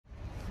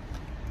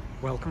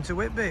Welcome to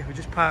Whitby. We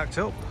just parked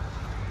up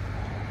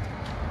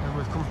and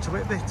we've come to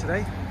Whitby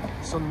today,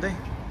 Sunday,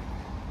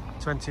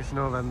 20th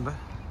November.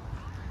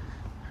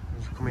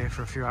 We've come here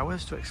for a few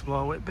hours to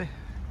explore Whitby.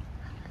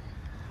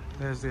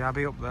 There's the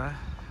Abbey up there.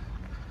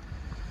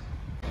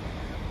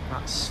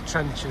 That's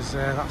Trench's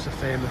there, that's a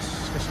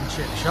famous fish and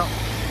chip shop.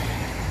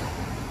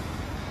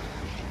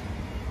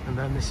 And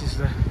then this is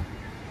the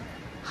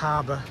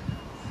harbour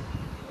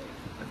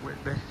at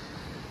Whitby.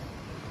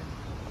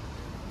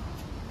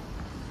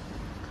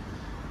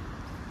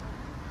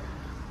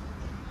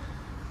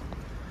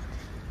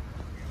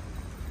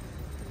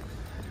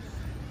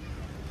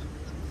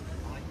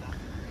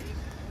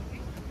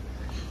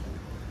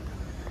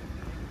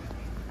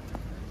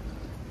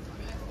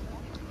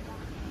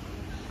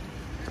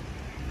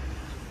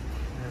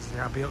 There's the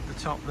Abbey up the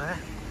top there.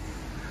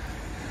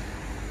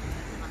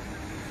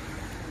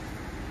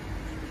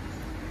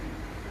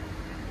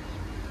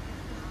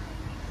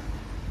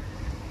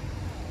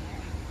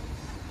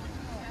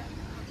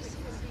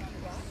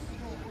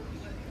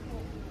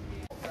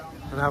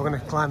 And now we're going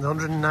to climb the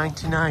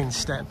 199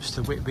 steps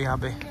to Whitby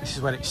Abbey. This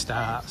is where it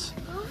starts.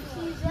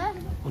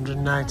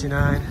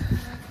 199.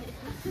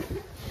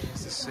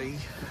 There's the sea.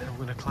 And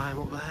we're going to climb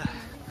up there.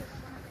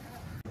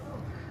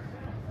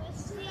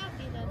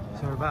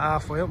 So we're about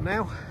halfway up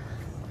now.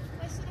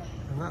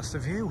 And that's the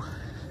view.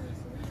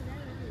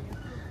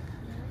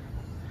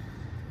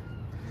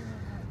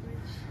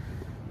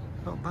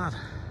 Not bad.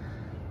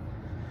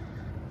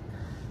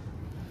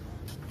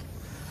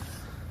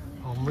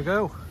 On we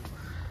go.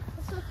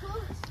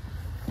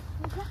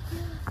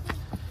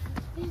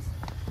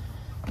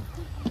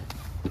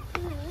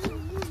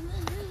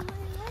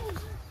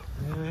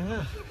 There we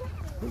are.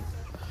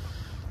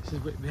 This is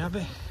Whitby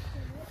Abbey.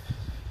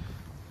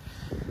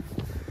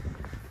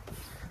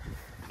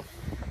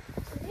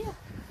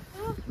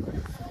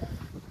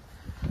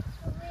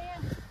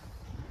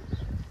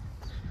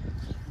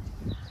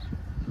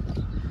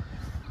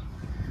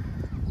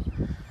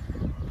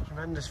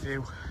 Tremendous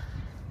view.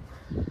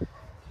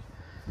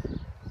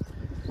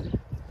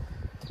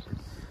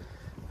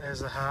 There's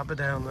the harbour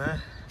down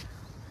there.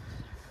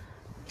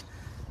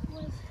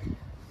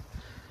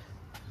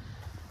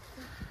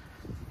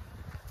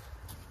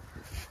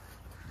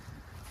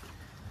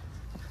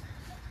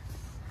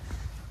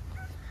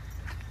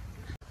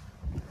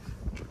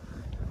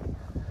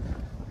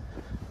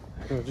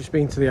 We've just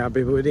been to the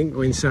Abbey, but we didn't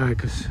go inside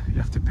because you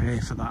have to pay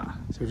for that.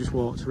 So we just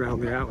walked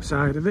around the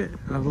outside of it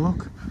and have a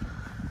look.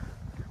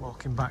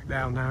 Walking back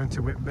down now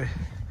into Whitby.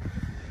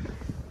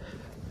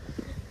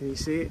 Can you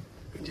see it?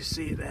 You can just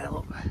see it there,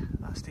 look.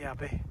 That's the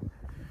Abbey.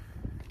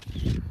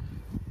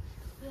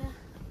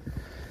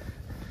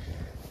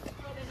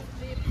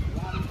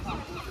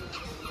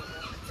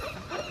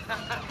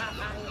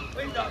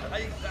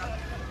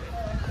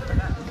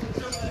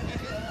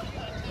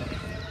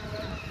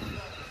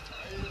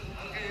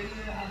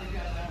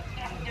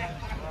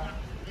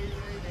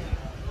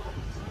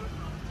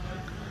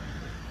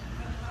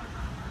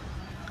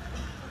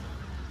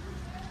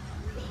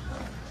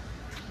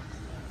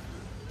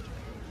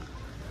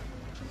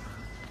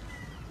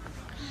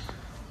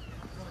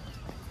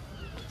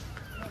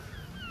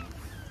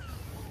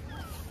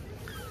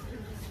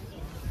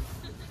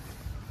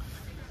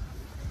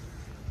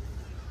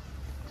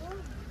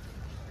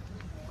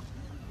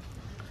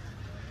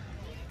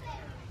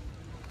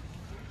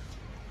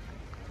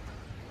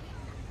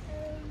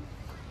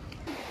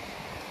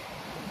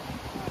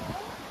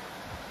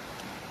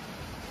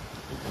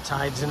 The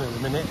tide's in at the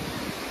minute.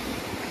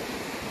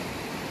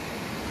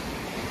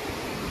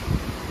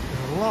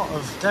 There's a lot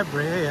of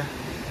debris here.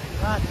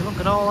 Right, look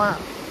at all that.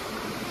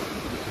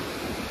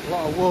 A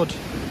lot of wood.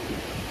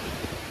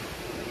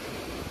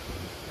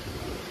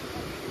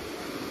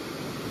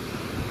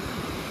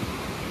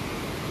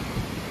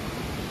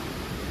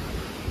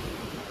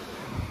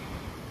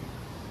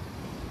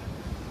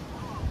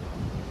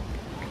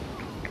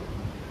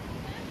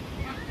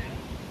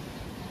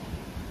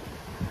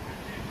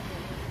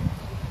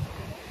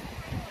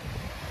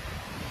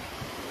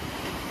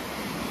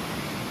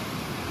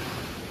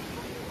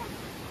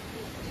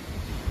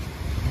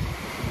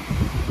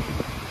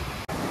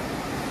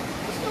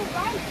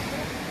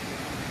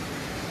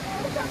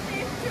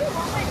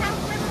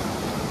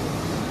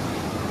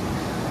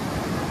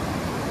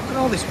 Look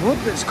at all this wood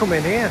that's come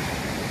in here.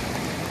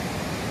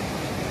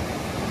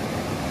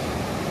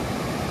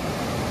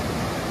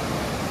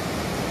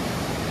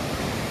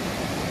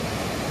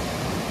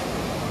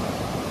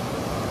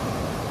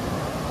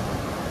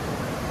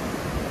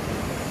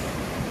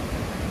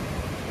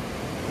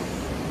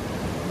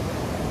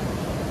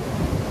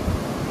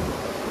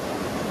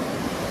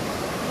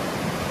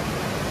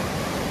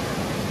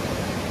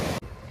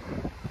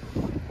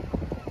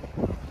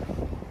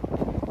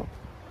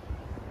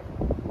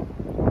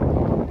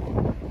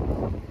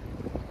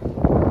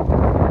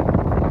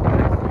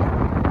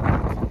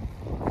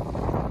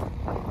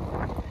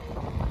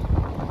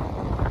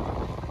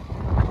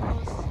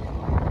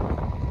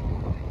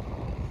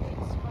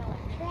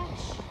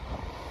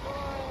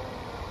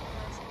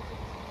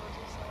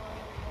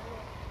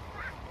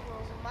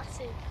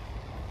 massive.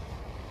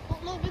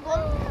 Look, look, big one.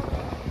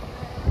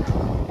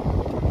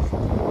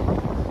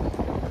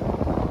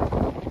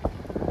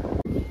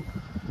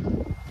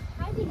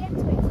 How do you get to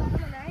it? It's like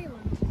on an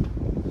island.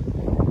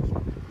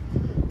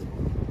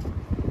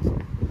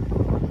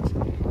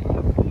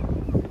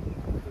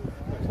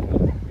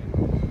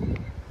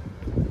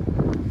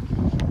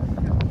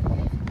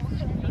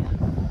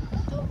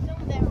 Don't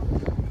film there.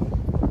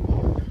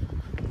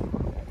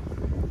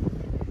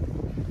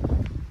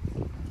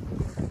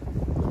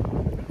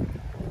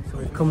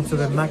 Come to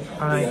the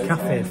Magpie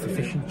Cafe for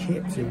fish and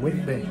chips in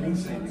Whitby.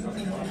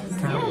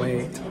 Can't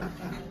wait.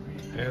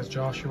 Here's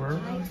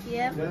Joshua.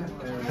 Yep.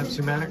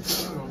 Pepsi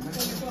Max.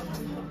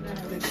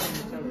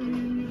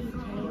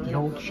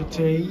 Yorkshire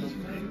tea.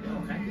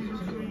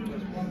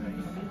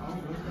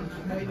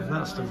 And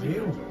that's the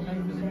view.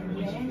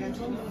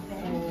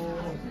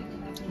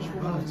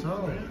 Not bad at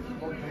all.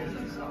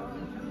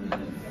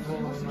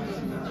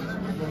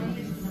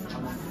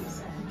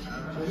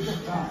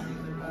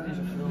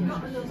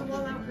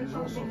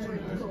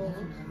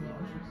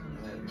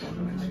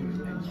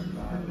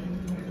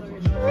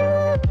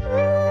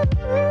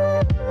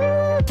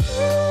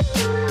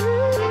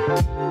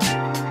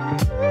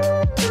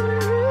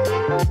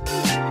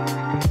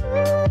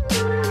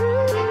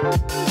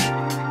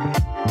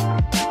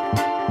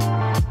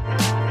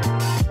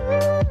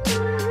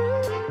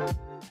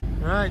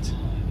 Right,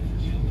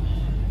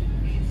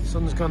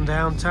 sun's gone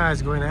down,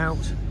 tide's going out,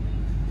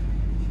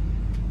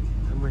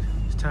 and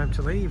it's time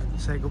to leave and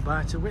say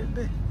goodbye to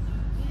Whitby.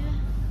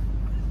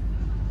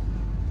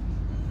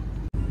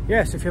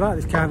 Yes, if you like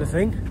this kind of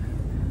thing,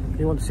 if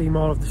you want to see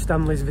more of the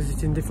Stanleys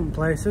visiting different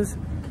places,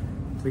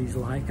 please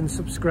like and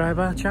subscribe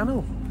our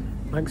channel.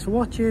 Thanks for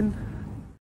watching.